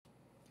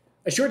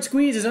A short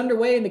squeeze is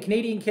underway in the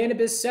Canadian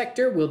cannabis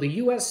sector. Will the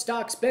U.S.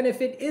 stocks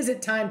benefit? Is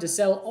it time to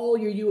sell all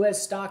your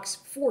U.S. stocks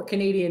for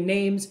Canadian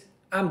names?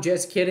 I'm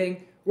just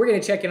kidding. We're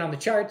going to check in on the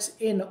charts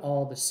in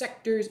all the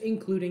sectors,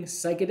 including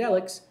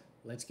psychedelics.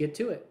 Let's get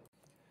to it.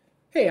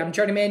 Hey, I'm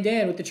Charting Man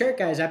Dan with the Chart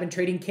Guys. I've been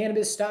trading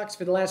cannabis stocks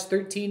for the last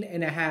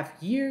 13.5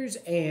 years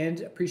and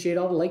appreciate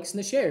all the likes and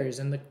the shares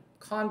and the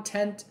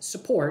content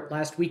support.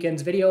 Last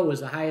weekend's video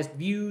was the highest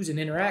views and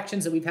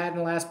interactions that we've had in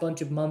the last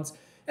bunch of months.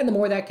 And the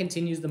more that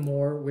continues, the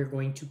more we're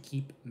going to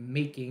keep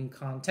making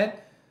content.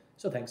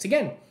 So thanks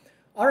again.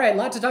 All right,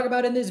 lots to talk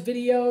about in this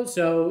video.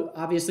 So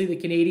obviously the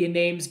Canadian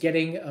names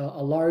getting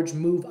a large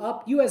move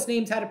up. US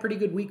names had a pretty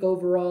good week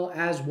overall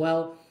as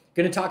well.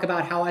 Going to talk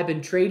about how I've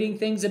been trading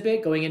things a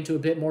bit, going into a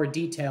bit more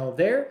detail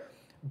there.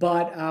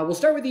 But we'll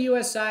start with the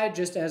US side,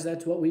 just as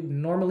that's what we've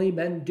normally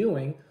been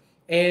doing.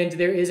 And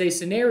there is a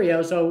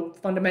scenario, so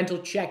fundamental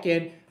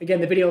check-in. Again,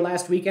 the video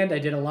last weekend, I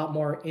did a lot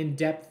more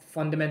in-depth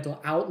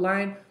fundamental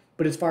outline.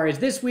 But as far as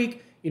this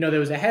week, there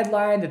was a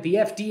headline that the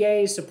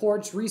FDA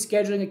supports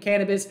rescheduling of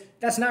cannabis.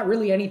 That's not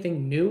really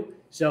anything new.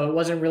 So it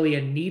wasn't really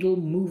a needle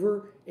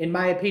mover, in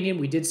my opinion.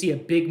 We did see a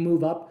big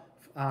move up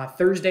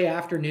Thursday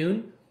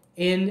afternoon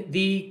in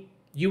the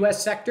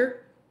U.S.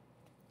 sector.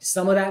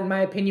 Some of that, in my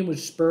opinion,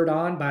 was spurred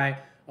on by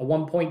a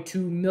 $1.2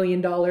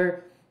 million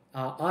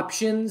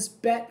options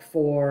bet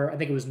for, I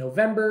think it was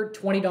November,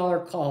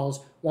 $20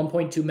 calls,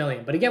 1.2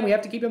 million. But again, we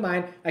have to keep in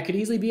mind, that could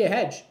easily be a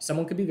hedge.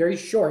 Someone could be very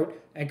short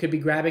and could be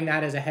grabbing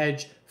that as a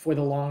hedge for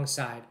the long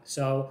side.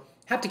 So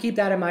have to keep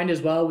that in mind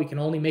as well. We can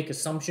only make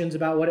assumptions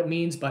about what it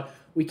means, but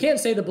we can't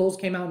say the bulls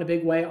came out in a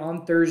big way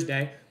on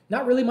Thursday.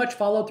 Not really much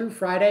follow through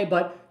Friday,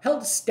 but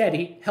held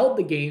steady, held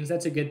the gains.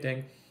 That's a good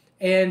thing.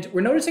 And we're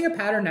noticing a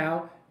pattern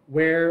now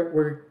where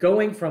we're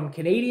going from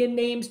Canadian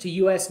names to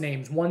US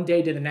names one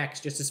day to the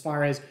next, just as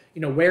far as,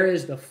 where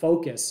is the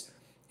focus?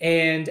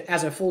 And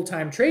as a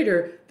full-time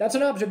trader, that's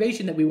an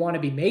observation that we want to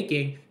be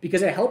making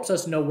because it helps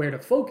us know where to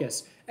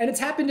focus. And it's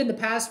happened in the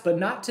past, but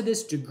not to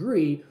this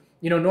degree.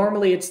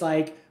 Normally it's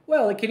like,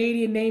 well, the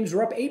Canadian names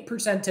were up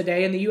 8%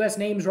 today and the US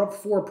names were up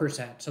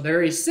 4%. So they're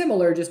very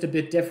similar, just a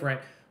bit different.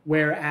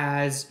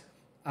 Whereas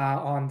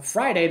on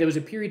Friday, there was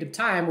a period of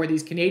time where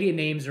these Canadian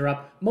names are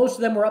up. Most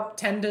of them were up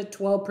 10 to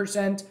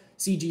 12%.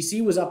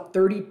 CGC was up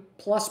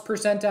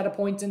 30+% at a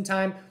point in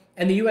time.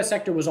 And the US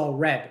sector was all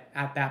red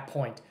at that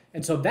point.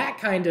 And so that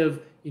kind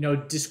of,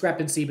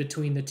 discrepancy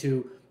between the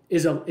two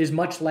is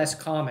much less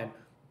common.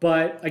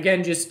 But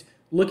again, just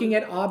looking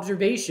at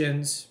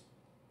observations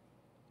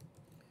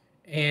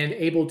and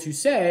able to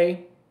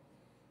say,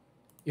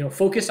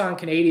 focus on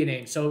Canadian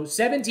names. So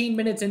 17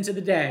 minutes into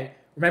the day,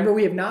 remember,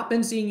 we have not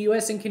been seeing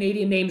US and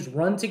Canadian names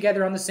run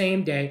together on the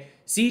same day.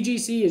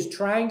 CGC is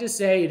trying to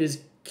say it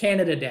is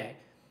Canada Day.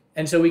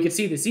 And so we could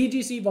see the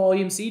CGC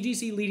volume,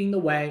 CGC leading the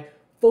way,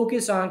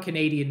 focus on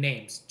Canadian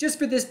names just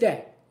for this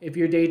day, if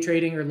you're day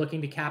trading or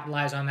looking to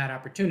capitalize on that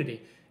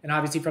opportunity. And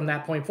obviously from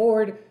that point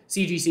forward,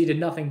 CGC did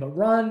nothing but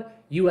run.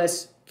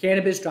 US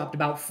cannabis dropped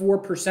about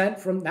 4%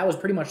 from, that was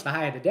pretty much the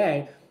high of the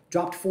day,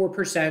 dropped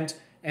 4%.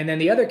 And then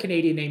the other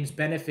Canadian names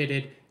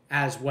benefited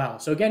as well.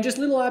 So again, just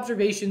little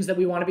observations that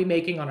we want to be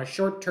making on a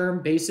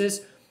short-term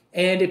basis.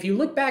 And if you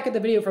look back at the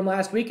video from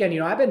last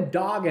weekend, I've been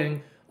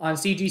dogging on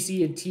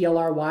CGC and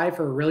TLRY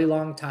for a really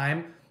long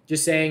time,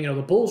 just saying,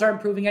 the bulls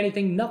aren't proving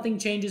anything. Nothing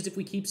changes if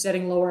we keep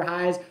setting lower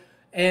highs.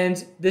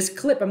 And this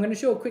clip, I'm going to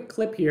show a quick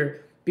clip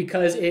here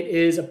because it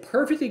is a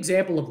perfect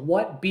example of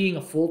what being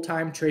a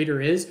full-time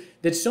trader is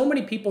that so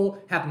many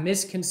people have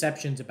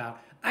misconceptions about.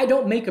 I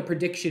don't make a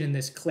prediction in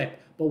this clip,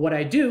 but what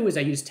I do is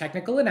I use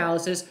technical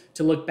analysis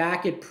to look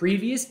back at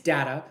previous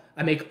data.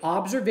 I make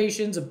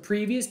observations of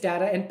previous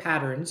data and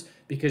patterns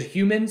because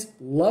humans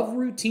love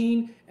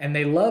routine and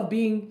they love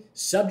being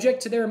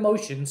subject to their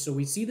emotions. So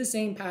we see the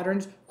same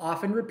patterns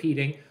often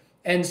repeating.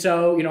 And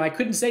so, I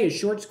couldn't say a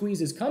short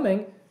squeeze is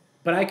coming,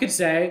 but I could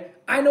say,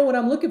 I know what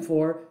I'm looking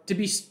for to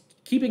be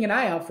keeping an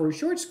eye out for a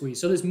short squeeze.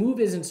 So this move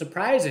isn't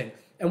surprising.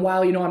 And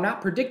while, I'm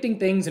not predicting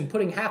things and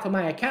putting half of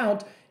my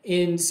account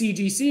in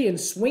CGC and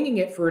swinging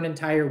it for an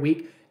entire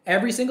week,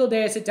 every single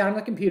day I sit down on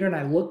the computer and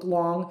I look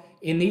long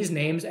in these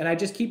names and I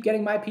just keep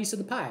getting my piece of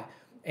the pie.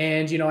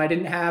 And, I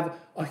didn't have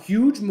a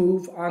huge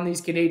move on these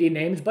Canadian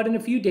names, but in a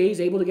few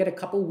days able to get a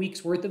couple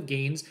weeks worth of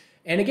gains.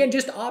 And again,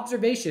 just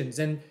observations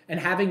and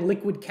having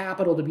liquid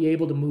capital to be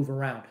able to move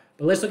around.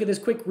 But let's look at this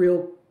clip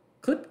real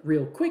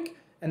quick,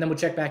 and then we'll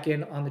check back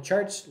in on the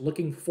charts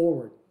looking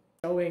forward.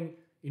 Showing,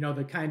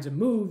 the kinds of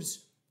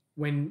moves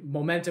when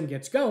momentum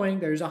gets going,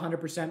 there's a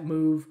 100%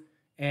 move.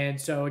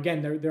 And so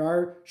again, there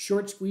are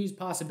short squeeze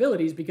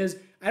possibilities because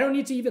I don't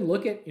need to even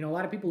look at, a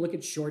lot of people look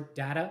at short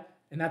data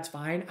and that's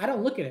fine. I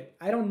don't look at it.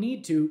 I don't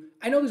need to.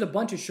 I know there's a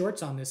bunch of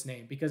shorts on this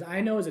name because I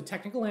know as a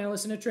technical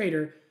analyst and a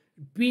trader,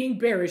 being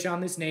bearish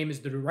on this name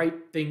is the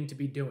right thing to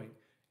be doing.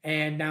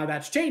 And now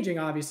that's changing,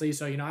 obviously.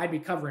 So, I'd be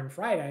covering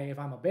Friday if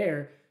I'm a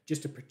bear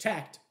just to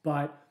protect.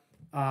 But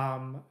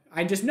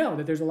I just know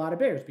that there's a lot of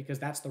bears because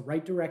that's the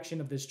right direction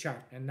of this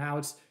chart. And now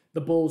it's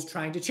the bulls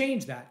trying to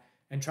change that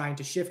and trying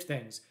to shift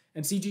things.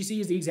 And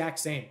CGC is the exact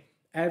same.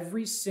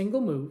 Every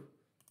single move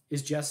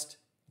is just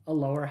a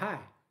lower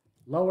high.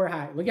 Lower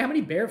high. Look at how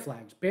many bear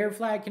flags. Bear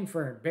flag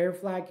confirmed. Bear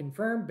flag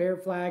confirmed. Bear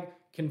flag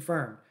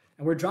confirmed.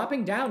 And we're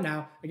dropping down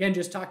now. Again,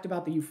 just talked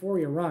about the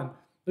euphoria run.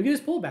 Look at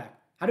this pullback.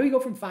 How do we go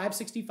from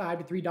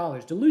 $5.65 to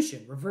 $3?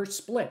 Dilution, reverse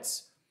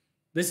splits.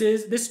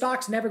 This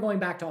stock's never going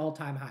back to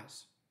all-time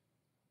highs,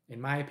 in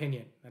my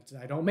opinion.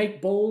 I don't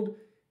make bold,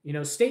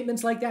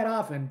 statements like that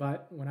often,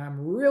 but when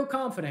I'm real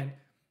confident,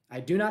 I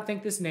do not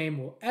think this name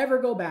will ever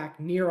go back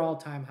near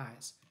all-time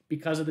highs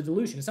because of the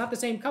dilution. It's not the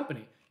same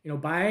company.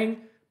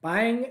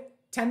 Buying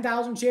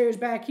 10,000 shares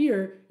back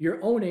here,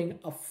 you're owning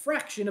a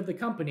fraction of the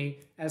company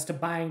as to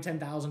buying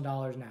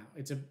 $10,000 now.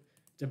 It's a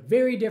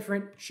very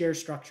different share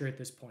structure at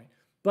this point.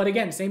 But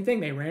again, same thing.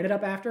 They ran it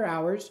up after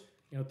hours,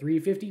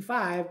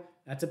 355.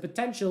 That's a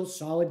potential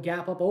solid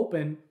gap up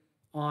open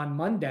on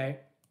Monday.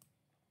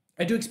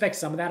 I do expect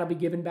some of that will be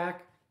given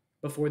back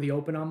before the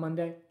open on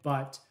Monday.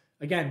 But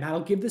again,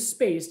 that'll give the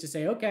space to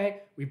say,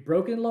 okay, we've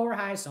broken lower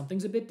highs.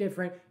 Something's a bit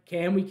different.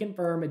 Can we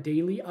confirm a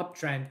daily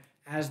uptrend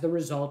as the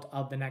result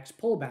of the next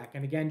pullback?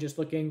 And again, just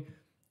looking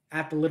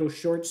at the little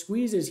short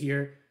squeezes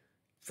here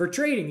for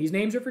trading. These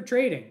names are for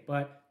trading,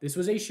 but this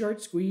was a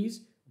short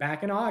squeeze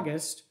back in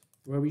August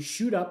where we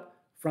shoot up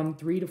from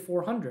 3 to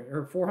 400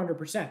 or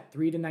 400%,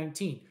 3 to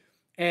 19.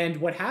 And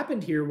what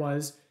happened here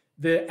was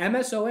the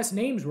MSOS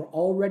names were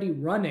already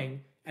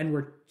running and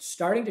were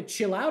starting to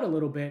chill out a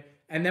little bit.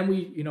 And then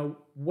we,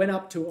 went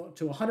up to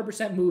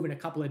 100% move in a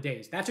couple of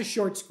days. That's a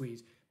short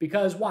squeeze.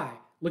 Because why?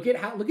 Look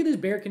at this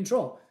bear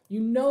control.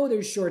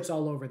 There's shorts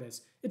all over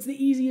this. It's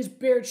the easiest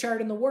bear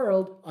chart in the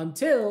world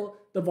until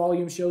the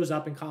volume shows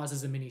up and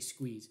causes a mini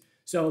squeeze.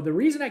 So the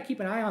reason I keep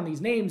an eye on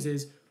these names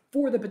is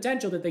for the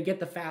potential that they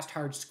get the fast,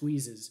 hard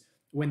squeezes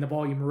when the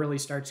volume really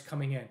starts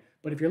coming in.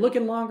 But if you're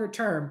looking longer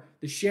term,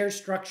 the share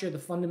structure, the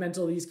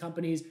fundamental of these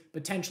companies,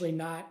 potentially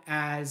not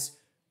as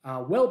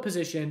well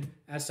positioned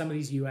as some of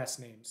these US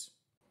names.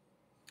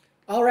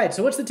 All right,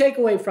 so what's the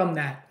takeaway from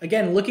that?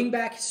 Again, looking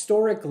back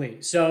historically.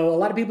 So a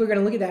lot of people are going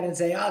to look at that and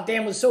say, oh,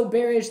 Dan was so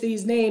bearish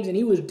these names and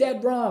he was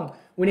dead wrong.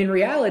 When in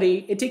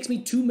reality, it takes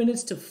me 2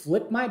 minutes to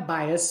flip my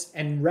bias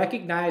and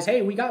recognize,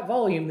 hey, we got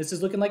volume. This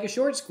is looking like a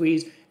short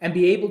squeeze, and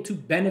be able to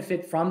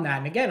benefit from that.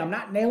 And again, I'm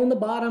not nailing the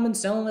bottom and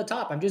selling the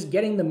top. I'm just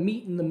getting the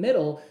meat in the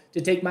middle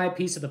to take my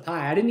piece of the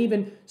pie. I didn't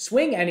even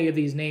swing any of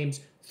these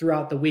names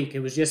throughout the week. It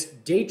was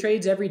just day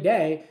trades every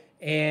day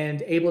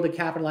and able to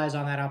capitalize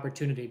on that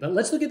opportunity. But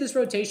let's look at this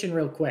rotation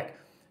real quick.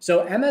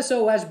 So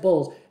MSOS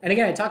bulls, and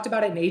again, I talked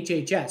about it in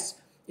HHS.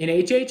 In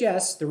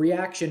HHS, the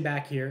reaction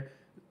back here,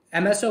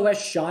 MSOS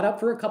shot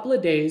up for a couple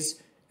of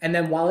days, and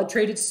then while it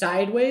traded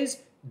sideways,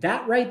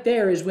 that right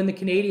there is when the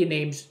Canadian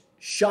names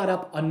shot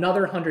up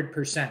another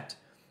 100%.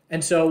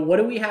 And so what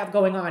do we have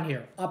going on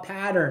here? A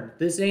pattern,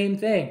 the same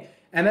thing.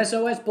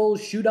 MSOS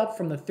bulls shoot up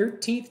from the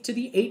 13th to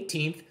the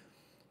 18th.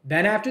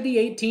 Then after the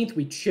 18th,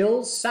 we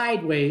chill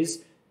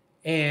sideways.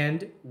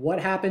 And what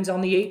happens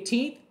on the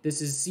 18th?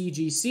 This is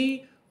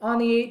CGC on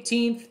the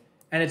 18th,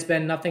 and it's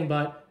been nothing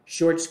but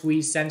short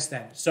squeeze since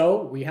then.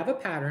 So we have a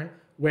pattern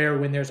where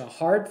when there's a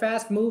hard,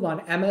 fast move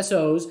on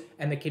MSOs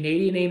and the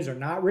Canadian names are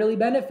not really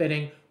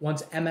benefiting,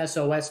 once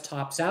MSOS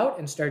tops out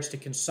and starts to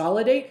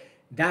consolidate,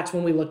 that's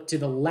when we look to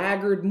the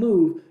laggard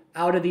move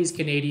out of these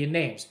Canadian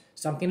names.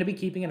 Something to be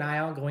keeping an eye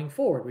on going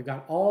forward. We've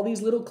got all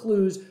these little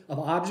clues of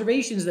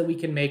observations that we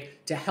can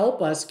make to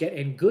help us get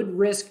in good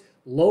risk,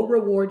 low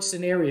reward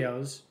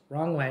scenarios,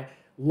 wrong way,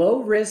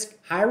 low risk,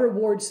 high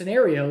reward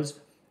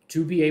scenarios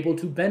to be able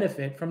to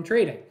benefit from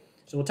trading.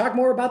 So we'll talk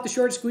more about the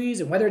short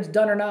squeeze and whether it's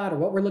done or not or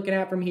what we're looking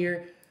at from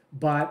here.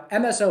 But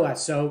MSOS,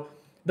 so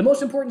the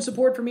most important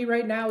support for me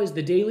right now is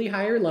the daily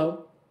higher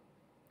low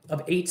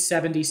of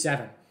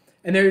 877.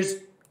 And there's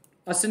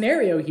a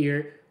scenario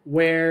here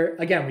where,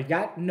 again, we've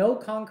got no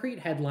concrete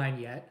headline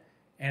yet.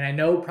 And I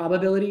know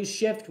probabilities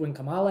shift when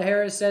Kamala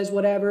Harris says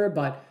whatever,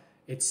 but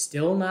it's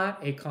still not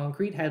a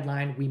concrete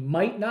headline.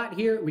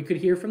 We could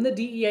hear from the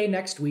DEA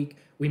next week.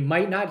 We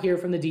might not hear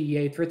from the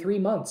DEA for 3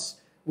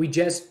 months. We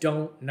just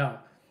don't know.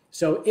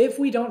 So if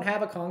we don't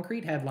have a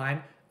concrete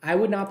headline, I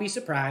would not be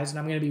surprised, and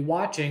I'm going to be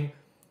watching,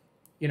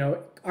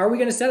 are we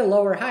going to set a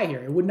lower high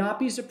here? It would not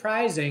be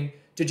surprising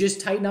to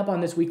just tighten up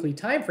on this weekly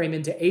time frame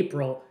into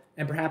April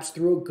and perhaps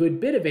through a good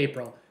bit of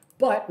April.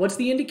 But what's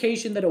the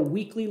indication that a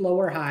weekly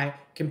lower high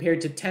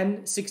compared to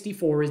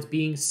 1064 is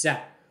being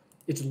set?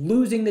 It's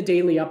losing the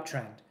daily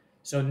uptrend.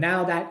 So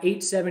now that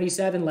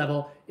 877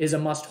 level is a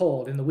must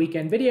hold. In the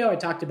weekend video, I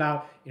talked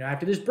about,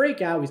 after this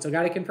breakout, we still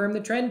got to confirm the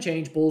trend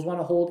change. Bulls want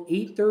to hold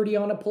 830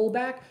 on a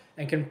pullback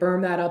and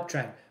confirm that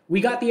uptrend.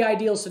 We got the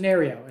ideal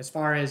scenario as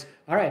far as,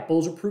 all right,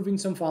 bulls are proving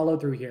some follow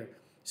through here.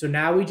 So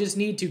now we just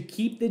need to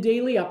keep the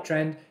daily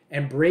uptrend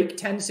and break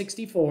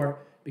 1064,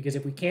 because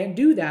if we can't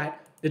do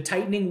that, the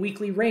tightening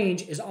weekly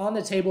range is on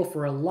the table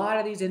for a lot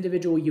of these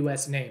individual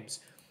US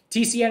names.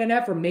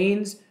 TCNNF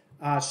remains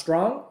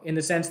strong in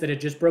the sense that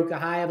it just broke a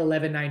high of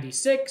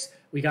 1196.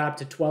 We got up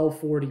to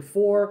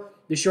 1244.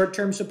 The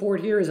short-term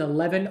support here is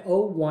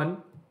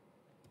 1101.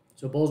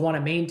 So bulls want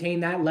to maintain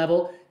that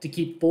level to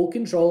keep full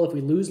control. If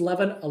we lose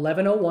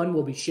 1101,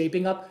 we'll be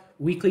shaping up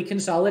weekly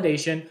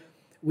consolidation.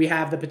 We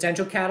have the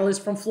potential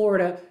catalyst from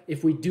Florida.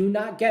 If we do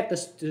not get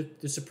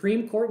the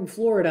Supreme Court in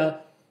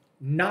Florida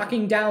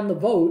knocking down the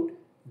vote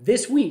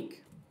this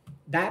week,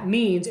 that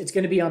means it's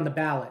going to be on the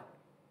ballot.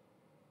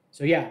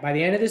 So yeah, by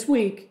the end of this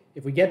week,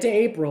 if we get to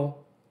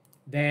April,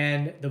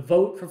 then the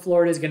vote for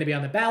Florida is going to be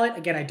on the ballot.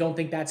 Again, I don't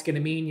think that's going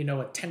to mean,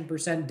 a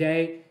 10%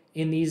 day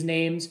in these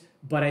names,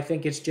 but I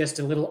think it's just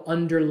a little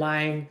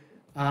underlying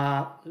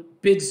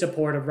bid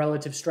support of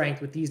relative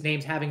strength with these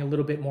names having a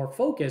little bit more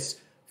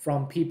focus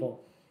from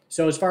people.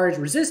 So as far as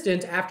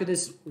resistance, after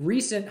this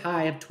recent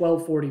high of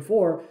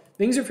 1244,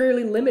 things are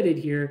fairly limited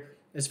here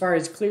as far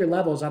as clear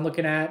levels. I'm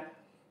looking at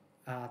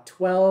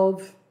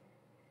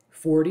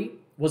 1240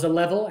 was a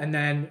level, and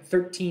then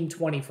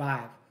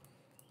 1325.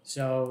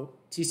 So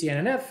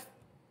TCNNF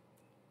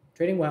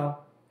trading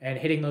well and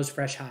hitting those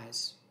fresh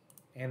highs.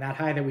 And that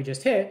high that we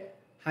just hit,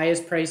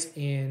 highest price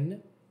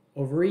in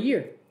over a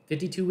year,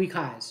 52-week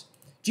highs.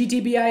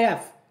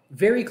 GTBIF,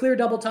 very clear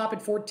double top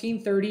at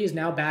 1430 is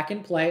now back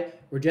in play.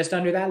 We're just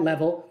under that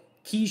level.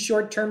 Key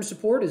short-term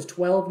support is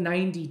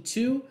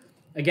 1292.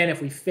 Again,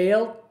 if we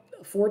fail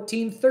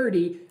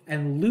 1430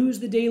 and lose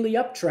the daily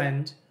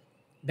uptrend,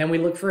 then we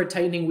look for a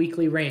tightening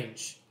weekly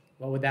range.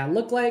 What would that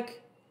look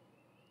like?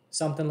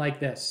 Something like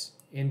this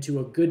into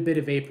a good bit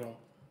of April.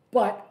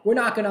 But we're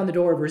knocking on the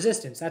door of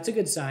resistance. That's a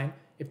good sign.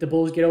 If the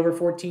bulls get over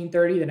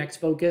 1430, the next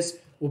focus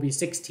will be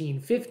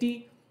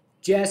 1650.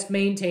 Just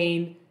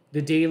maintain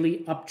the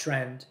daily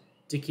uptrend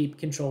to keep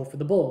control for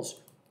the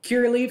bulls.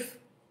 Curaleaf.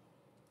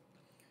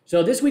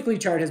 So this weekly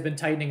chart has been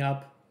tightening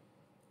up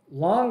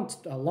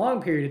a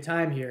long period of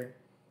time here,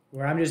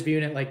 where I'm just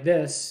viewing it like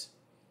this.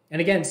 And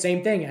again,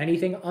 same thing.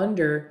 Anything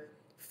under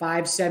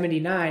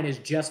 579 is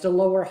just a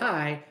lower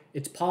high.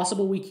 It's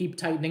possible we keep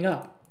tightening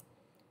up.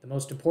 The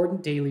most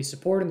important daily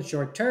support in the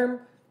short term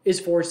is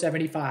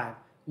 475.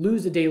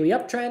 Lose the daily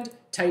uptrend,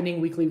 tightening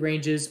weekly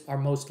ranges are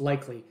most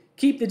likely.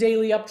 Keep the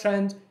daily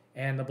uptrend,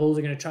 and the bulls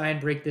are going to try and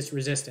break this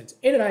resistance.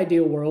 In an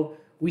ideal world,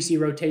 we see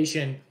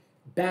rotation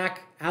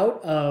back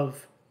out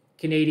of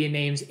Canadian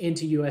names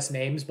into U.S.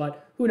 names,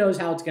 but who knows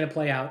how it's going to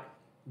play out.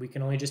 We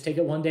can only just take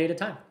it one day at a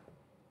time.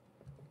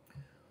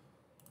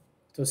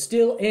 So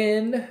still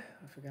in,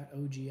 I forgot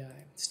OGI,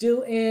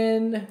 still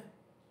in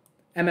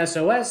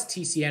MSOS,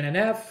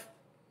 TCNNF,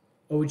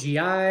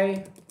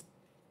 OGI,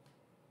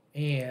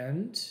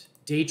 and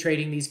day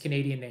trading these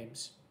Canadian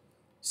names.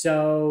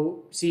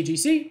 So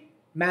CGC,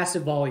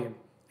 massive volume.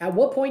 At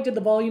what point did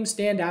the volume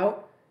stand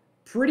out?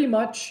 Pretty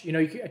much,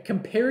 a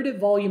comparative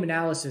volume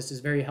analysis is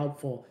very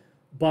helpful.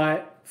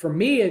 But for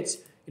me, it's,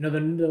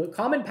 the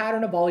common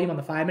pattern of volume on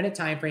the 5-minute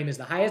time frame is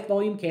the highest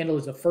volume candle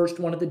is the first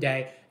one of the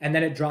day, and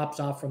then it drops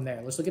off from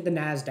there. Let's look at the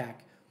NASDAQ.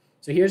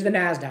 So here's the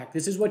NASDAQ.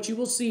 This is what you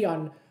will see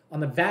on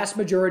the vast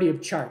majority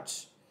of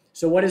charts.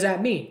 So what does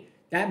that mean?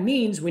 That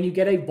means when you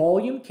get a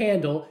volume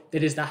candle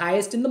that is the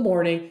highest in the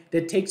morning,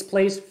 that takes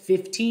place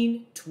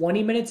 15,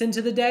 20 minutes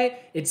into the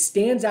day, it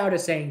stands out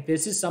as saying,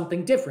 this is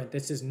something different.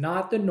 This is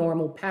not the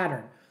normal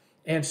pattern.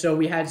 And so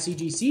we had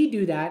CGC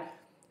do that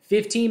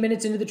 15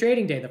 minutes into the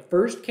trading day. The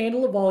first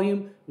candle of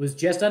volume was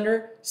just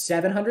under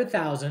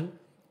 700,000.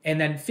 And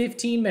then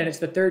 15 minutes,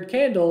 the third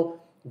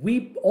candle,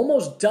 we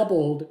almost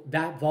doubled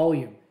that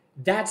volume.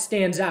 That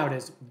stands out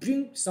as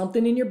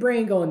something in your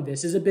brain going,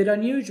 this is a bit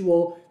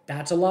unusual.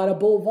 That's a lot of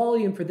bull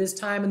volume for this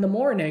time in the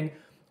morning.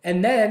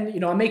 And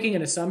then, I'm making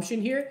an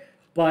assumption here,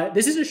 but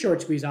this is a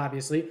short squeeze,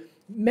 obviously.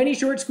 Many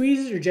short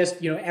squeezes are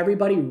just,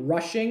 everybody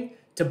rushing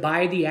to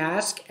buy the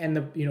ask and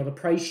the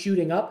price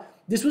shooting up.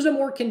 This was a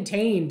more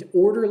contained,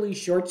 orderly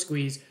short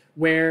squeeze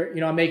where,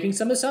 I'm making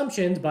some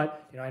assumptions,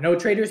 but, I know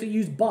traders that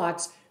use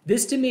bots.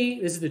 This to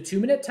me, this is the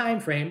 2-minute time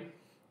frame.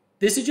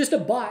 This is just a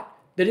bot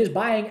that is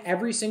buying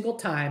every single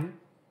time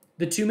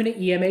the 2-minute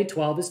EMA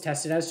 12 is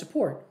tested as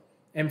support.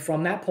 And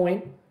from that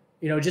point,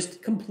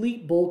 just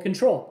complete bull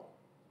control.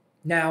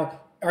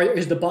 Now,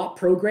 is the bot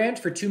programmed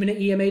for 2-minute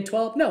EMA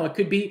 12? No, it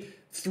could be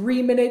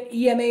 3-minute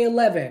EMA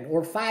 11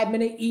 or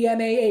 5-minute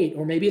EMA 8,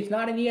 or maybe it's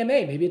not an EMA.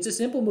 Maybe it's a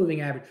simple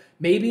moving average.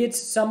 Maybe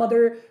it's some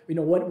other,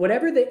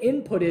 whatever the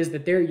input is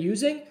that they're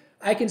using,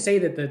 I can say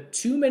that the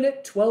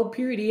 2-minute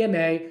 12-period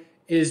EMA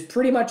is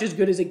pretty much as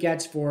good as it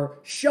gets for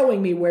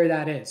showing me where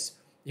that is.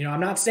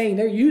 I'm not saying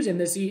they're using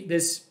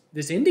this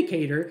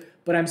indicator,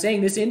 but I'm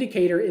saying this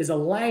indicator is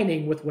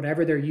aligning with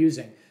whatever they're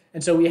using.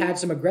 And so we had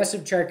some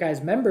aggressive Chart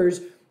Guys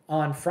members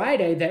on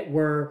Friday that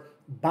were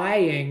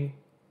buying,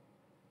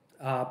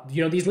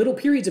 these little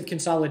periods of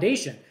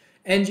consolidation.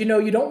 And,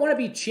 you don't want to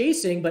be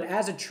chasing, but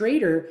as a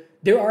trader,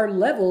 there are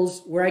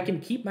levels where I can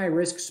keep my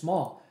risk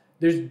small.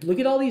 Look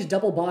at all these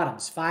double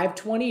bottoms,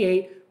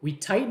 528, we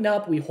tighten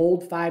up, we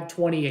hold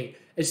 528.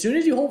 As soon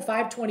as you hold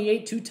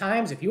 528 2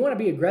 times, if you want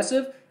to be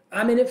aggressive,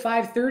 I'm in at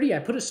 530. I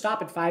put a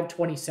stop at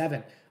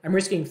 527. I'm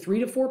risking 3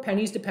 to 4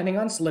 pennies depending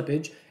on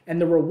slippage,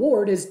 and the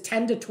reward is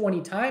 10 to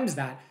 20 times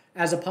that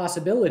as a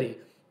possibility.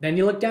 Then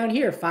you look down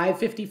here,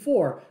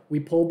 554. We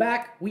pull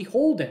back, we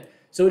hold it.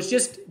 So it's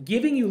just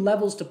giving you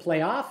levels to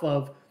play off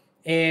of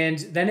And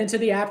then into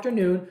the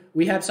afternoon,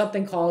 we have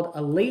something called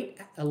a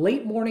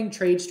late morning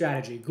trade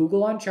strategy.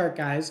 Google on chart,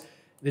 guys.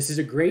 This is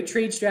a great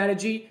trade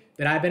strategy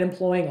that I've been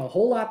employing a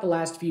whole lot the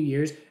last few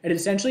years. And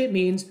essentially it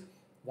means,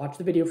 watch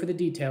the video for the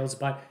details,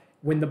 but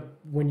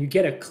when you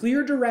get a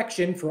clear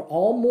direction for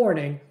all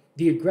morning,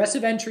 the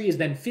aggressive entry is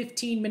then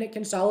 15-minute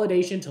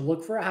consolidation to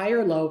look for a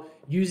higher low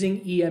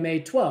using EMA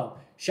 12.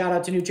 Shout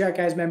out to New Chart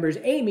Guys members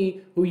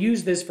Amy, who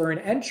used this for an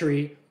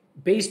entry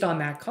based on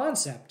that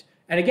concept.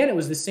 And again, it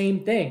was the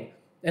same thing.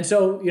 And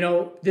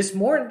so, this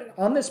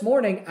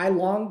morning, I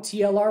longed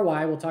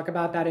TLRY. We'll talk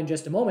about that in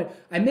just a moment.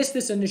 I missed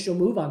this initial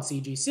move on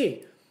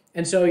CGC.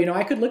 And so,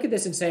 I could look at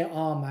this and say,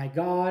 oh my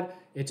God,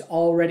 it's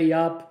already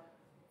up.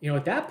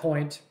 At that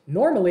point,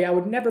 normally I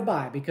would never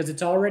buy because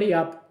it's already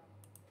up.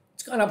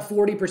 It's gone up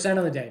 40%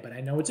 on the day, but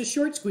I know it's a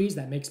short squeeze.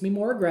 That makes me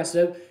more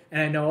aggressive.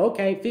 And I know,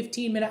 okay,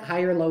 15-minute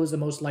higher low is the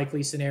most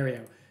likely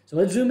scenario. So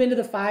let's zoom into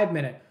the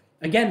 5-minute.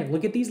 Again,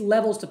 look at these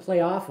levels to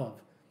play off of.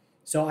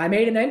 So I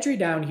made an entry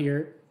down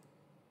here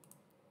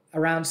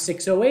around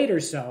 608 or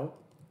so,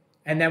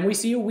 and then we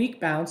see a weak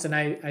bounce, and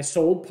I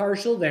sold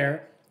partial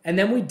there, and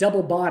then we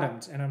double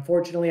bottomed. And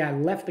unfortunately, I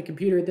left the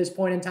computer at this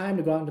point in time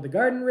to go out into the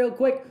garden real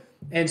quick,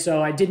 and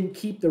so I didn't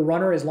keep the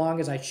runner as long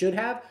as I should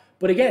have.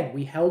 But again,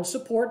 we held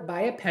support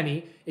by a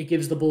penny. It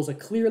gives the bulls a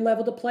clear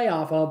level to play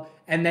off of,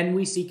 and then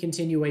we see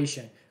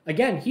continuation.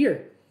 Again,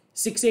 here,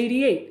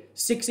 688,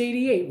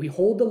 688, we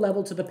hold the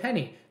level to the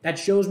penny. That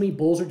shows me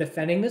bulls are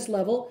defending this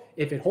level.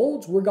 If it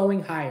holds, we're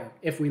going higher.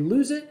 If we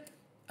lose it,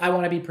 I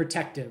want to be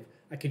protective.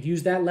 I could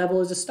use that level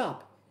as a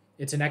stop.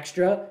 It's an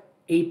extra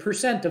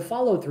 8% of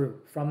follow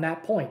through from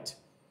that point.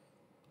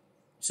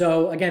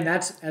 So again,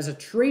 that's as a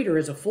trader,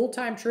 as a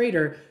full-time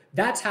trader,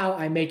 that's how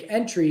I make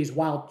entries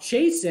while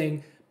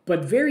chasing,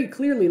 but very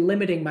clearly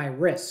limiting my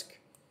risk.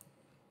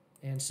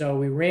 And so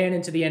we ran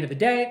into the end of the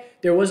day.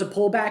 There was a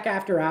pullback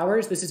after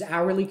hours. This is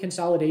hourly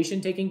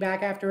consolidation taking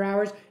back after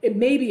hours. It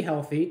may be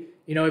healthy.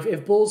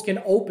 If bulls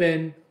can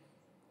open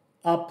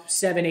up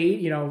 7,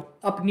 8,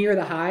 up near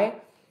the high,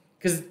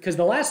 because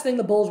the last thing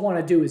the bulls want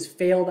to do is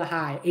fail the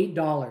high,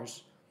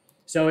 $8.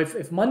 So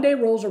if Monday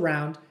rolls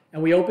around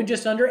and we open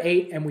just under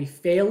 8 and we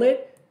fail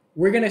it,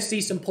 we're going to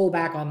see some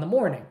pullback on the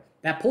morning.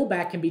 That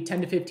pullback can be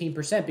 10 to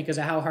 15% because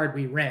of how hard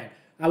we ran.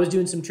 I was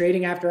doing some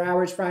trading after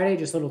hours Friday,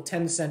 just little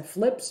 10-cent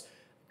flips.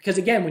 Because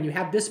again, when you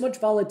have this much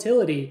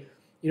volatility,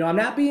 I'm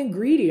not being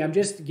greedy. I'm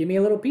just, give me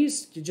a little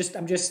piece.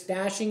 I'm just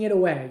stashing it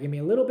away. Give me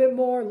a little bit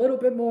more, a little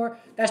bit more.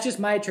 That's just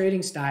my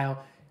trading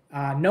style.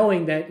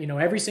 Knowing that,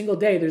 every single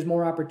day there's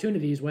more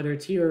opportunities, whether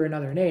it's here or in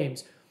other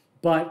names.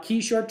 But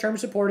key short-term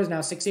support is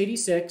now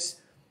 686,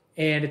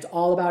 and it's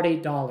all about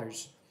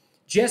 $8.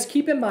 Just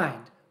keep in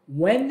mind,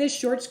 when this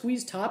short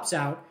squeeze tops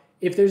out,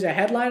 if there's a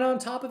headline on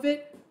top of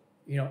it,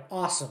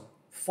 awesome.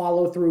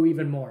 Follow through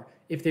even more.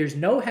 If there's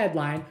no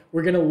headline,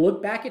 we're going to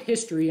look back at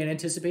history and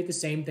anticipate the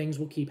same things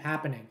will keep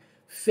happening.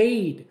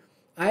 Fade.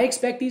 I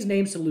expect these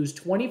names to lose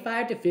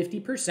 25 to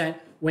 50%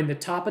 when the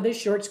top of this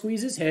short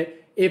squeeze is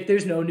hit if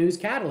there's no news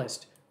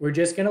catalyst. We're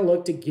just going to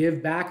look to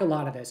give back a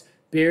lot of this.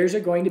 Bears are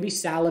going to be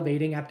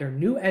salivating at their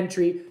new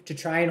entry to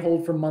try and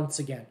hold for months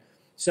again.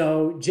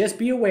 So just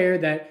be aware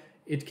that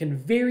it can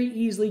very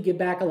easily give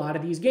back a lot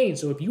of these gains.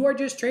 So if you are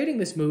just trading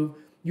this move,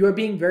 you are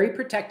being very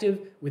protective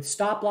with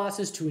stop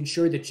losses to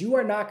ensure that you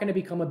are not going to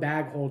become a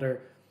bag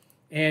holder.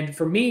 And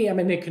for me, I'm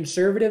in a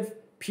conservative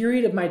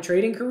period of my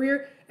trading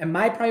career, and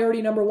my priority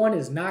number 1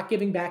 is not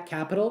giving back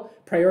capital.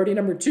 Priority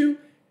number 2,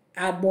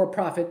 add more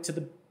profit to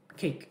the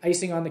cake,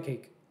 icing on the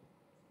cake.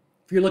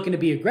 If you're looking to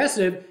be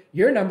aggressive,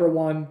 your number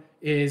 1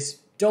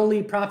 is don't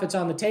leave profits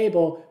on the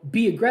table,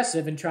 be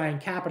aggressive and try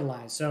and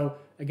capitalize. So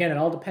again, it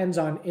all depends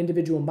on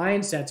individual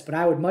mindsets, but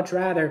I would much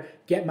rather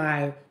get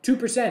my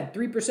 2%, 3%,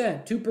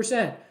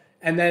 2%,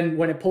 and then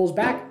when it pulls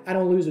back, I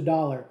don't lose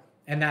 $1,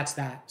 and that's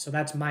that. So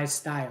that's my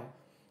style.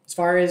 As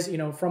far as,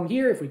 from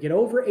here, if we get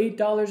over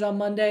 $8 on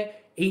Monday,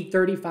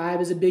 $8.35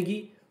 is a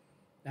biggie.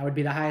 That would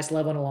be the highest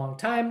level in a long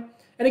time.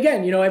 And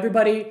again,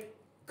 everybody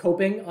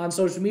coping on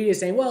social media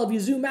saying, well, if you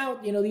zoom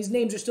out, these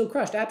names are still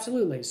crushed.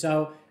 Absolutely.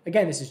 So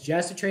again, this is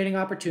just a trading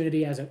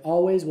opportunity as it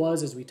always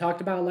was, as we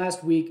talked about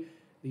last week.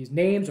 These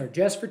names are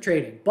just for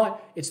trading,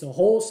 but it's the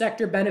whole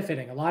sector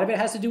benefiting. A lot of it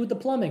has to do with the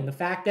plumbing. The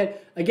fact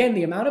that, again,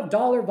 the amount of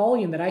dollar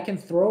volume that I can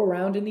throw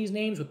around in these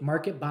names with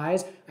market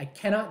buys, I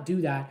cannot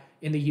do that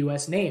in the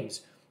U.S.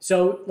 names.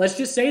 So let's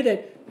just say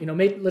that,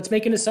 let's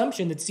make an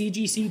assumption that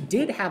CGC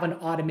did have an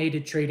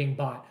automated trading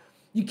bot.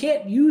 You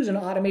can't use an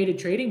automated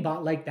trading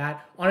bot like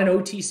that on an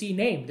OTC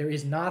name. There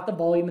is not the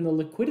volume and the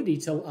liquidity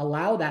to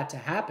allow that to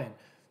happen.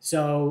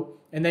 So,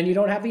 and then you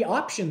don't have the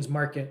options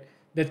market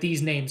that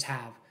these names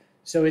have.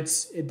 So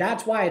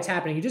that's why it's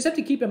happening. You just have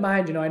to keep in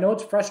mind, I know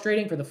it's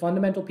frustrating for the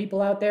fundamental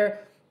people out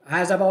there.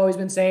 As I've always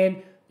been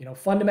saying,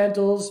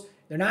 fundamentals,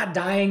 they're not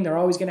dying. They're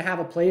always going to have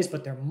a place,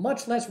 but they're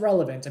much less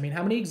relevant. I mean,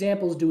 how many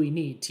examples do we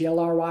need?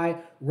 TLRY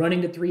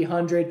running to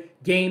 300,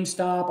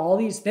 GameStop, all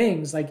these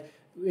things. Like,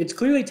 it's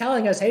clearly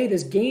telling us, hey,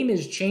 this game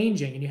is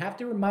changing. And you have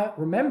to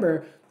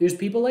remember, there's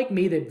people like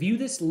me that view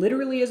this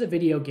literally as a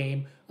video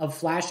game of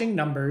flashing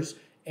numbers.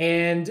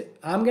 And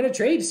I'm going to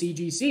trade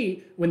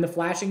CGC when the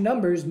flashing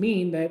numbers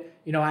mean that,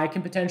 I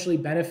can potentially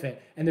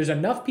benefit. And there's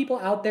enough people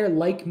out there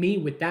like me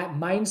with that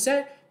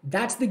mindset.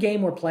 That's the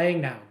game we're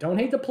playing now. Don't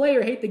hate the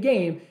player, hate the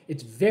game.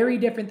 It's very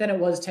different than it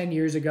was 10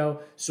 years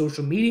ago.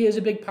 Social media is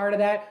a big part of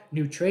that.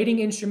 New trading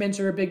instruments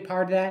are a big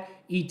part of that.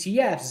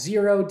 ETFs,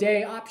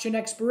 0-day option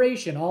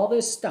expiration, all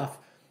this stuff.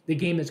 The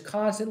game is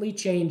constantly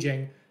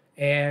changing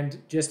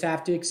and just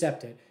have to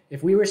accept it.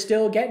 If we were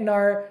still getting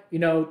our,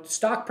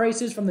 stock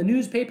prices from the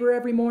newspaper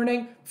every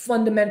morning,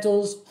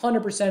 fundamentals,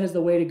 100% is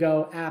the way to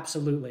go.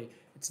 Absolutely.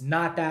 It's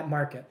not that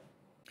market.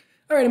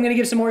 All right, I'm going to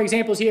give some more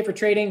examples here for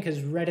trading because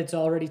Reddit's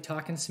already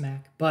talking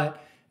smack.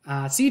 But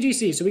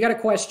CGC, so we got a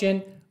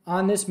question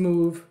on this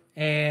move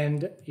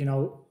and,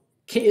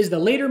 is the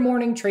later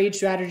morning trade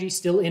strategy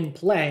still in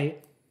play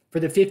for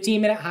the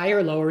 15-minute high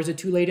or low, or is it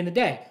too late in the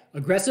day?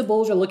 Aggressive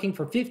bulls are looking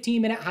for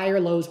 15-minute higher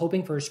lows,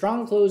 hoping for a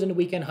strong close into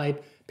weekend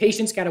hype.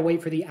 Patients got to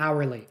wait for the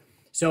hourly.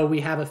 So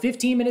we have a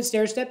 15-minute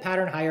stair-step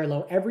pattern, higher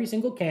low every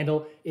single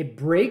candle. It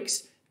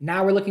breaks.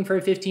 Now we're looking for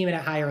a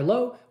 15-minute higher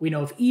low. We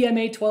know if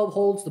EMA 12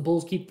 holds, the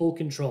bulls keep full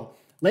control.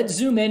 Let's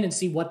zoom in and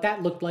see what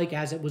that looked like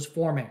as it was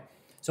forming.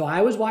 So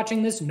I was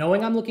watching this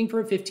knowing I'm looking for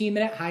a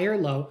 15-minute higher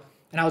low,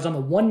 and I was on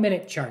the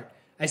 1-minute chart.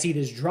 I see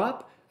this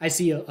drop. I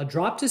see a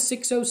drop to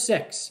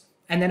 606,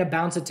 and then a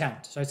bounce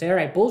attempt. So I say, all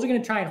right, bulls are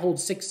going to try and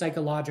hold 6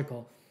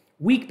 psychological.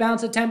 Weak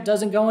bounce attempt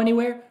doesn't go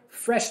anywhere.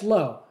 Fresh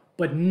low,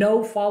 but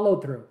no follow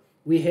through.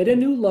 We hit a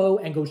new low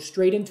and go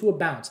straight into a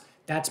bounce.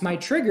 That's my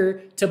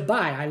trigger to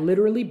buy. I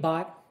literally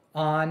bought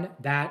on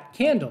that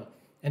candle.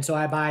 And so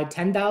I buy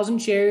 10,000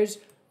 shares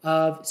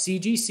of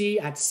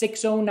CGC at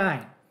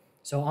 609.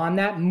 So on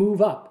that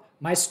move up,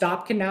 my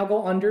stop can now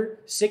go under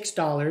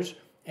 $6,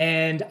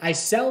 and I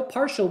sell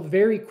partial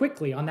very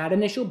quickly on that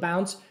initial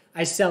bounce.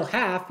 I sell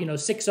half,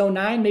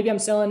 609. Maybe I'm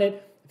selling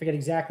it, I forget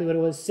exactly what it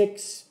was,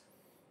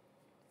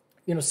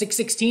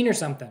 616 or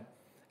something.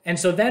 And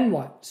so then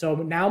what? So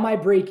now my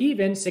break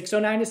even,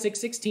 609 to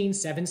 616,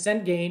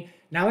 7-cent gain.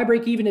 Now my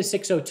break even is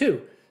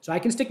 602. So I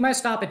can stick my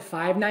stop at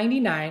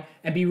 599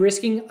 and be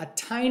risking a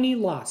tiny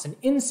loss, an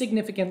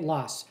insignificant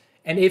loss.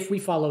 And if we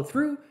follow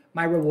through,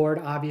 my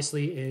reward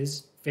obviously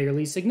is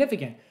fairly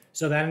significant.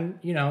 So then,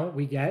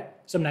 we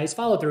get some nice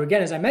follow through.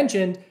 Again, as I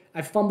mentioned,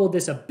 I fumbled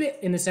this a bit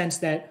in the sense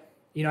that,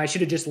 I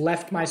should have just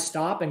left my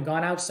stop and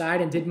gone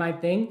outside and did my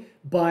thing.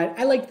 But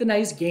I liked the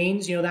nice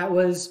gains.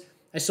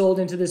 I sold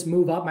into this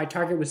move up. My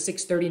target was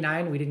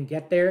 639. We didn't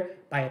get there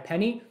by a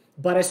penny.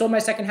 But I sold my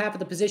second half of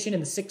the position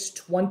in the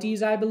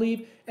 620s, I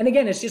believe. And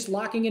again, it's just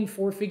locking in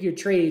 4-figure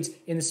trades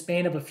in the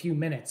span of a few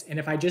minutes. And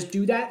if I just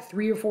do that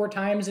 3 or 4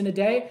 times in a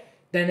day,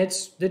 then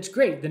that's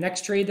great. The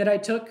next trade that I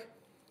took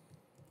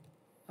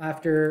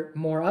after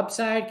more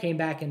upside came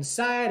back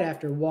inside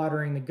after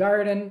watering the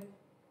garden.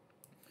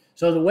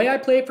 So the way I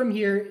play it from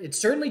here, it's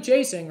certainly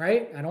chasing,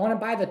 right? I don't want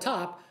to buy the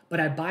top, but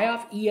I buy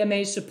off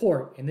EMA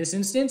support. In this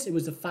instance, it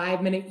was the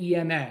 5-minute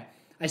EMA.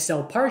 I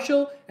sell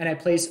partial and I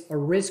place a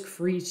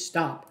risk-free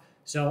stop.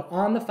 So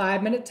on the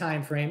 5-minute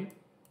time frame,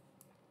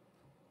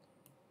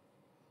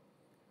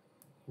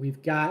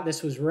 we've got,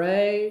 this was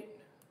right,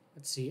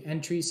 let's see,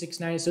 entry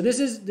 690. So this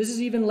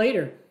is even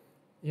later.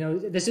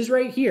 This is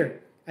right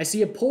here. I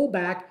see a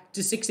pullback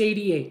to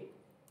 688.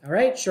 All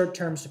right,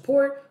 short-term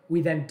support.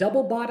 We then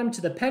double bottom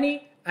to the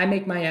penny. I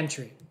make my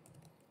entry.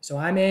 So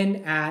I'm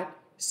in at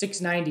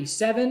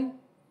 697.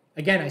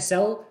 Again, I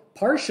sell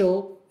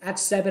partial at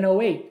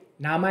 708.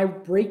 Now my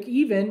break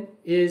even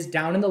is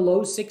down in the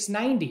low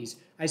 690s.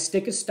 I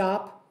stick a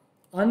stop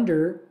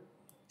under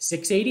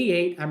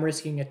 688. I'm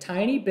risking a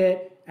tiny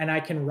bit and I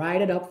can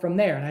ride it up from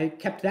there. And I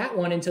kept that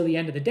one until the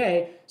end of the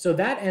day. So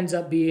that ends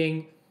up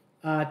being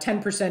a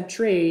 10%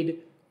 trade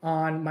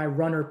on my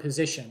runner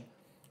position.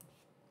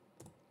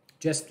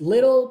 Just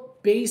little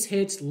base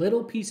hits,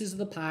 little pieces of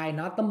the pie,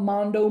 not the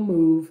mondo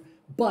move.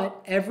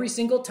 But every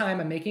single time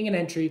I'm making an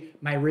entry,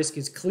 my risk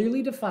is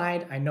clearly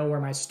defined. I know where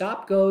my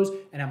stop goes,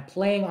 and I'm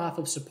playing off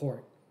of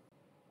support.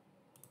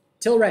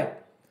 TLRY.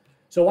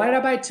 So why did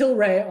I buy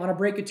TLRY on a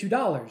break of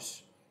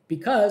 $2?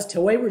 Because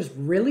TLRY was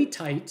really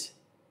tight,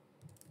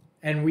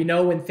 and we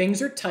know when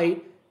things are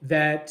tight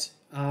that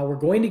we're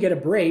going to get a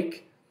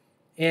break.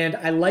 And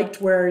I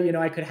liked where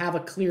I could have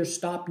a clear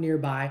stop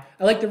nearby.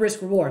 I like the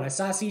risk reward. I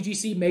saw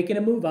CGC making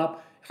a move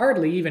up.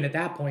 Hardly even at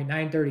that point,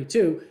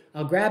 932.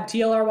 I'll grab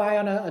TLRY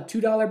on a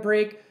 $2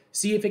 break,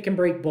 see if it can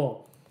break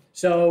bull.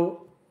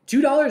 So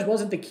 $2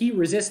 wasn't the key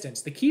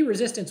resistance. The key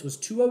resistance was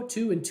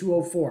 202 and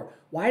 204.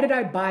 Why did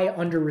I buy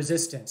under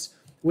resistance?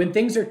 When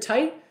things are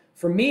tight,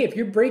 for me, if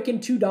you're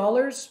breaking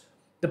 $2,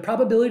 the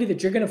probability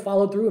that you're going to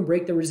follow through and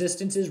break the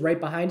resistances right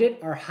behind it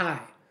are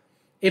high.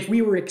 If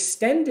we were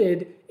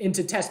extended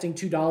into testing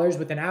 $2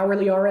 with an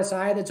hourly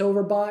RSI that's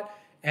overbought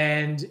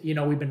and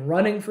we've been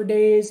running for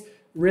days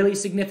really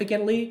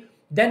significantly,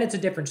 then it's a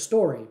different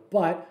story.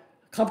 But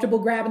comfortable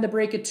grabbing the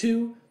break at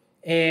 2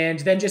 and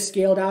then just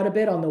scaled out a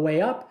bit on the way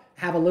up,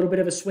 have a little bit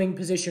of a swing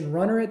position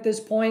runner at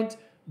this point,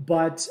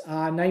 but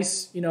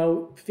nice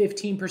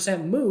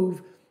 15%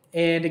 move.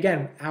 And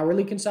again,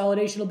 hourly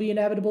consolidation will be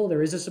inevitable.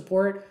 There is a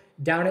support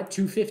down at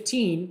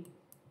 215.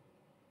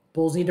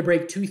 Bulls need to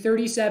break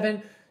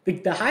 237.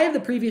 The high of the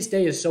previous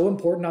day is so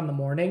important on the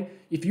morning.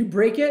 If you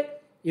break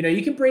it,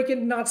 you can break it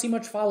and not see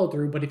much follow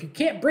through, but if you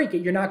can't break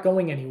it, you're not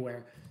going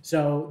anywhere.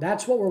 So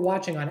that's what we're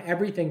watching on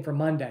everything for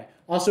Monday.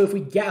 Also, if we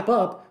gap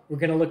up, we're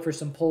going to look for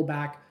some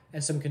pullback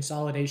and some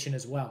consolidation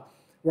as well.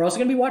 We're also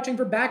going to be watching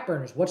for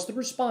backburners. What's the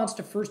response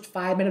to first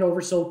 5-minute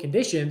oversold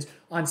conditions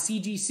on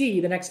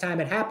CGC the next time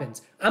it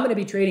happens? I'm going to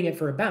be trading it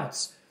for a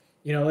bounce.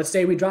 Let's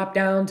say we drop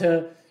down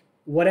to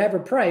whatever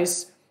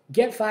price,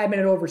 get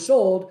 5-minute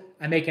oversold,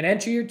 I make an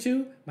entry or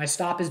two. My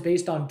stop is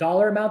based on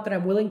dollar amount that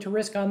I'm willing to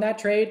risk on that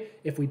trade.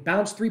 If we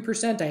bounce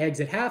 3%, I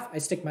exit half. I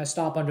stick my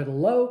stop under the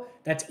low.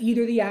 That's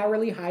either the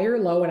hourly high or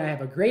low, and I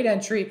have a great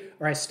entry,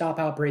 or I stop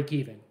out break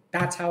even.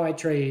 That's how I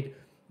trade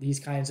these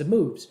kinds of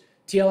moves.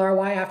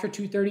 TLRY after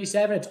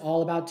 237, it's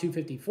all about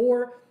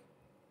 254,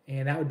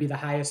 and that would be the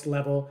highest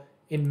level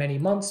in many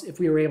months if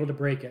we were able to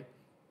break it.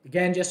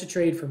 Again, just a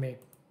trade for me.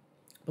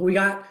 But we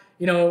got,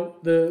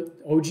 the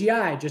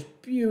OGI, just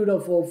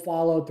beautiful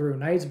follow through,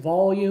 nice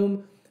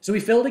volume. So we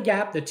filled a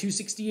gap. The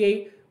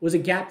 268 was a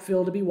gap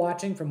fill to be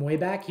watching from way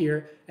back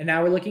here. And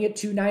now we're looking at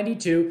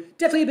 292.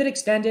 Definitely a bit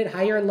extended,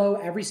 higher and low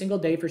every single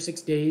day for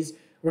 6 days.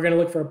 We're going to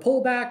look for a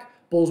pullback.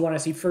 Bulls want to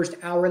see first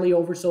hourly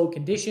oversold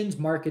conditions,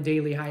 mark a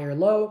daily higher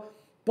low.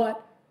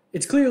 But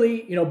it's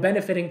clearly,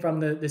 benefiting from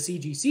the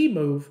CGC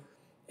move.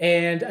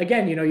 And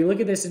again, you look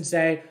at this and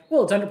say,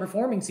 well, it's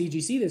underperforming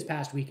CGC this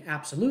past week.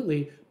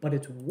 Absolutely. But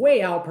it's way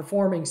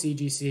outperforming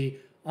CGC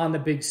on the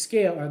big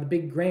scale or the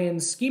big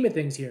grand scheme of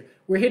things here.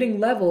 We're hitting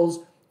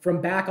levels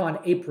from back on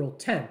April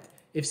 10th.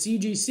 If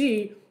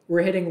CGC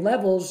were hitting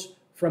levels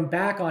from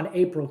back on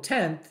April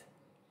 10th,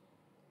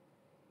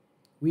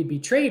 we'd be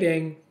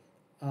trading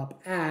up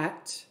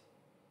at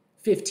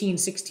 $15,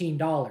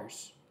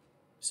 $16.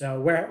 So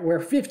we're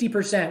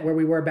 50% where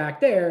we were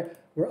back there,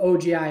 where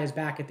OGI is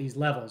back at these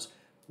levels.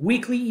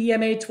 Weekly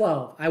EMA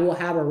 12. I will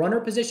have a runner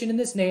position in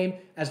this name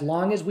as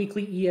long as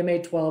weekly EMA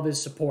 12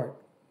 is support.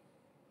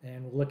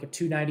 And we'll look at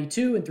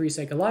 292 and 3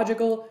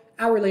 psychological.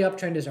 Hourly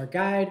uptrend is our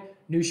guide.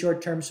 New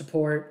short-term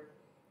support,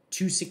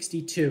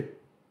 262.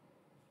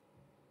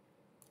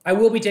 I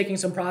will be taking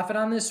some profit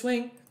on this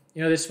swing.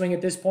 This swing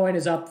at this point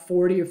is up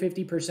 40 or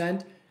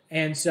 50%.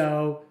 And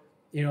so,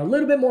 a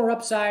little bit more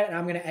upside, and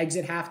I'm going to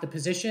exit half the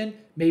position,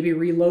 maybe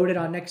reload it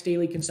on next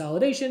daily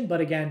consolidation.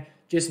 But again,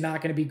 just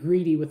not going to be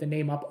greedy with the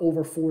name up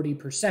over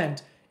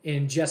 40%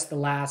 in just the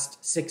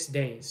last 6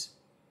 days.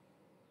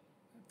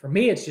 For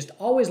me, it's just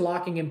always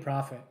locking in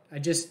profit.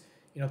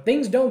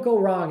 Things don't go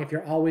wrong if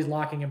you're always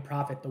locking in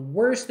profit. The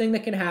worst thing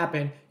that can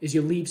happen is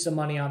you leave some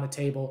money on the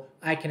table.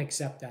 I can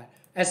accept that.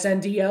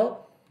 SNDL,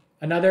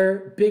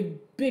 another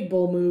big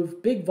bull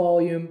move, big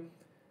volume,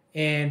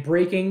 and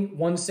breaking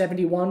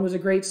 171 was a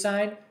great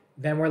sign.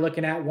 Then we're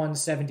looking at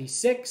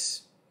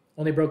 176.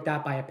 Only broke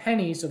that by a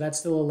penny, so that's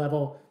still a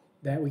level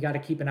that we got to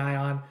keep an eye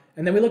on.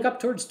 And then we look up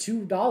towards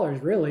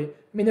 $2, really.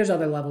 There's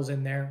other levels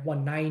in there,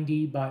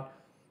 190, but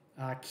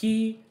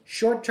key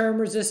short-term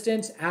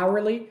resistance,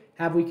 hourly.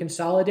 Have we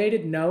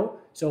consolidated? No.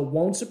 So it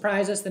won't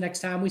surprise us the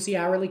next time we see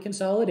hourly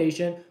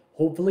consolidation.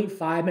 Hopefully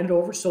 5-minute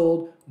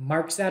oversold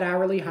marks that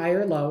hourly high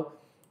or low.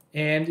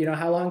 And,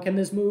 how long can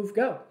this move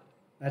go?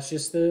 That's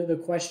just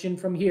the question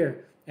from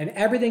here. And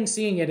everything's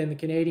seeing it in the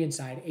Canadian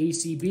side.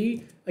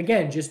 ACB,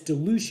 again, just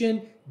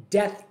dilution,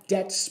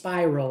 debt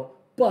spiral.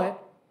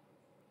 But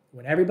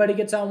when everybody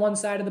gets on one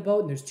side of the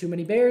boat and there's too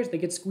many bears, they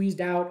get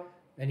squeezed out,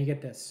 then you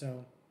get this.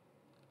 So,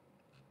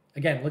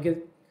 again, look at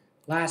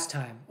last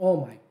time.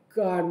 Oh my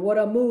God, what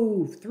a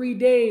move. 3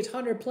 days,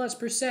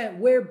 100+%.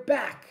 We're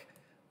back.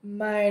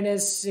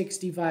 Minus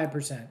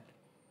 65%.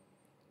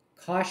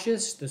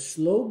 Cautious, the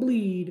slow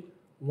bleed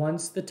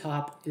once the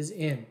top is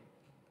in.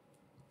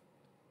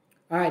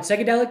 All right,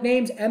 psychedelic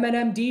names.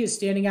 MNMD is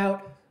standing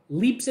out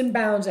leaps and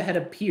bounds ahead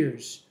of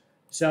peers.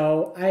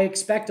 So I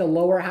expect a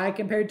lower high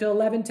compared to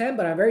 1110,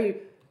 but I'm very,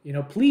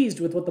 pleased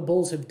with what the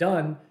bulls have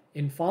done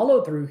in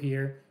follow through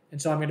here.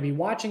 And so I'm going to be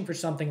watching for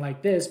something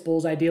like this.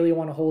 Bulls ideally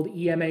want to hold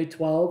EMA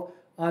 12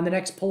 on the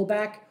next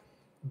pullback,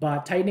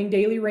 but tightening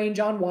daily range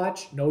on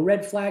watch. No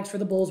red flags for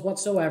the bulls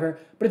whatsoever,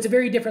 but it's a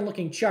very different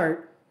looking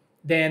chart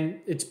than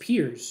its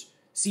peers.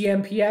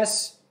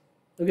 CMPS,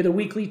 look at the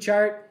weekly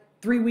chart,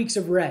 3 weeks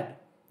of red.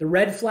 The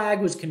red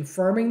flag was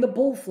confirming the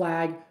bull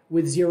flag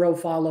with 0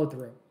 follow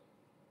through.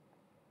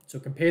 So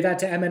compare that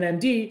to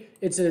MNMD,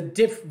 it's a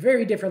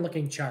very different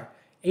looking chart.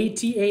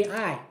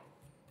 ATAI,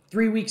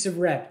 3 weeks of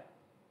red.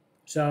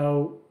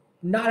 So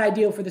not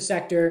ideal for the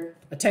sector.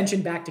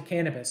 Attention back to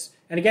cannabis.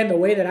 And again, the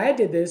way that I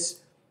did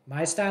this,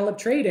 my style of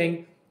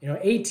trading,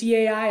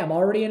 ATAI, I'm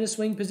already in a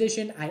swing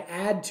position. I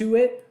add to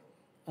it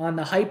on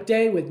the hype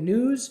day with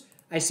news.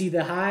 I see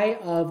the high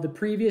of the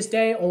previous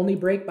day only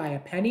break by a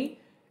penny,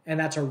 and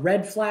that's a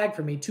red flag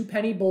for me, 2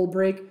 penny bull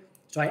break.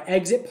 So I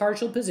exit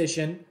partial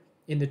position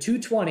in the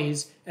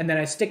 220s, and then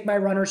I stick my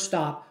runner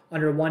stop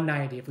under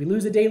 190. If we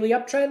lose a daily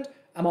uptrend,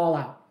 I'm all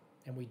out.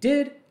 And we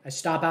did. I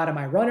stop out of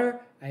my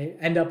runner. I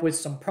end up with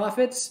some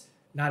profits,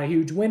 Not a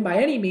huge win by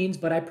any means,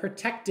 but I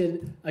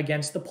protected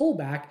against the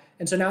pullback.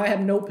 And so now I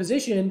have no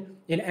position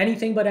in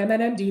anything but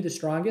MNMD, the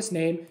strongest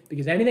name,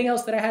 because anything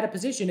else that I had a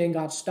position in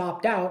got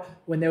stopped out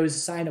when there was a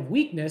sign of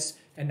weakness.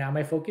 And now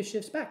my focus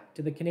shifts back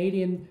to the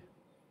Canadian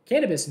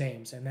cannabis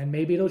names. And then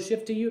maybe it'll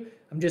shift to you.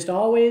 I'm just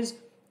always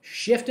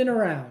shifting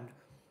around.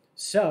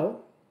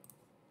 So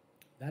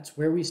that's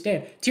where we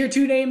stand. Tier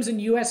 2 names in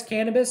US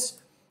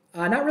cannabis,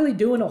 not really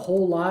doing a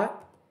whole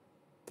lot.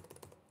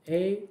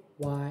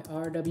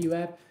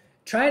 AYRWF.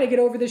 Trying to get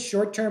over this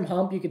short-term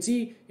hump. You can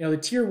see, the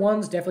tier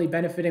 1's definitely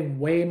benefiting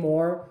way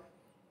more.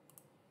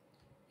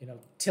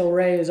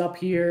 TLRY is up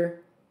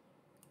here.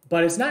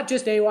 But it's not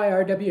just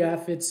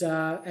AYRWF. It's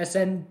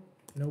SN.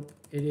 Nope.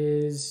 It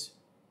is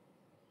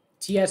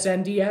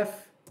TSNDF.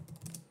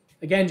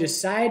 Again, just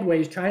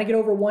sideways, trying to get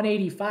over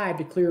 185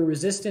 to clear a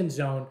resistance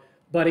zone.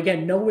 But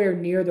again, nowhere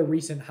near the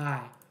recent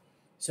high.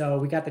 So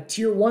we got the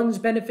tier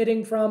 1s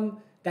benefiting from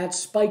that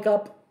spike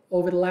up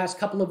over the last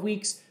couple of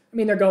weeks. I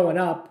mean, they're going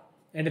up.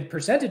 And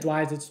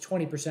percentage-wise, it's a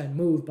 20%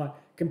 move. But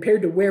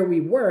compared to where we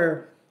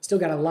were, still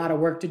got a lot of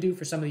work to do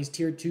for some of these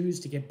tier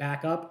 2s to get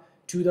back up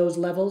to those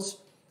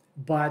levels.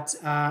 But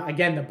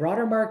again, the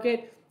broader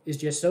market is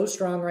just so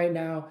strong right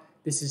now.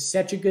 This is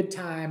such a good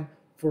time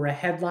for a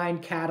headline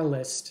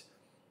catalyst.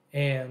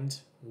 And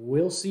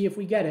we'll see if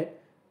we get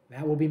it.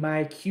 That will be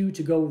my cue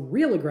to go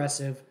real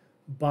aggressive.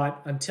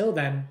 But until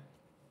then,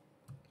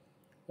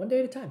 one day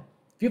at a time.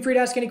 Feel free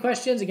to ask any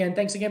questions. Again,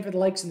 thanks again for the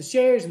likes and the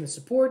shares and the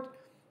support.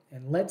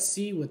 And let's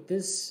see what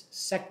this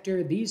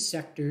sector, these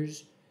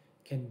sectors,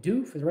 can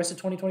do for the rest of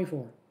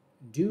 2024.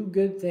 Do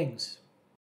good things.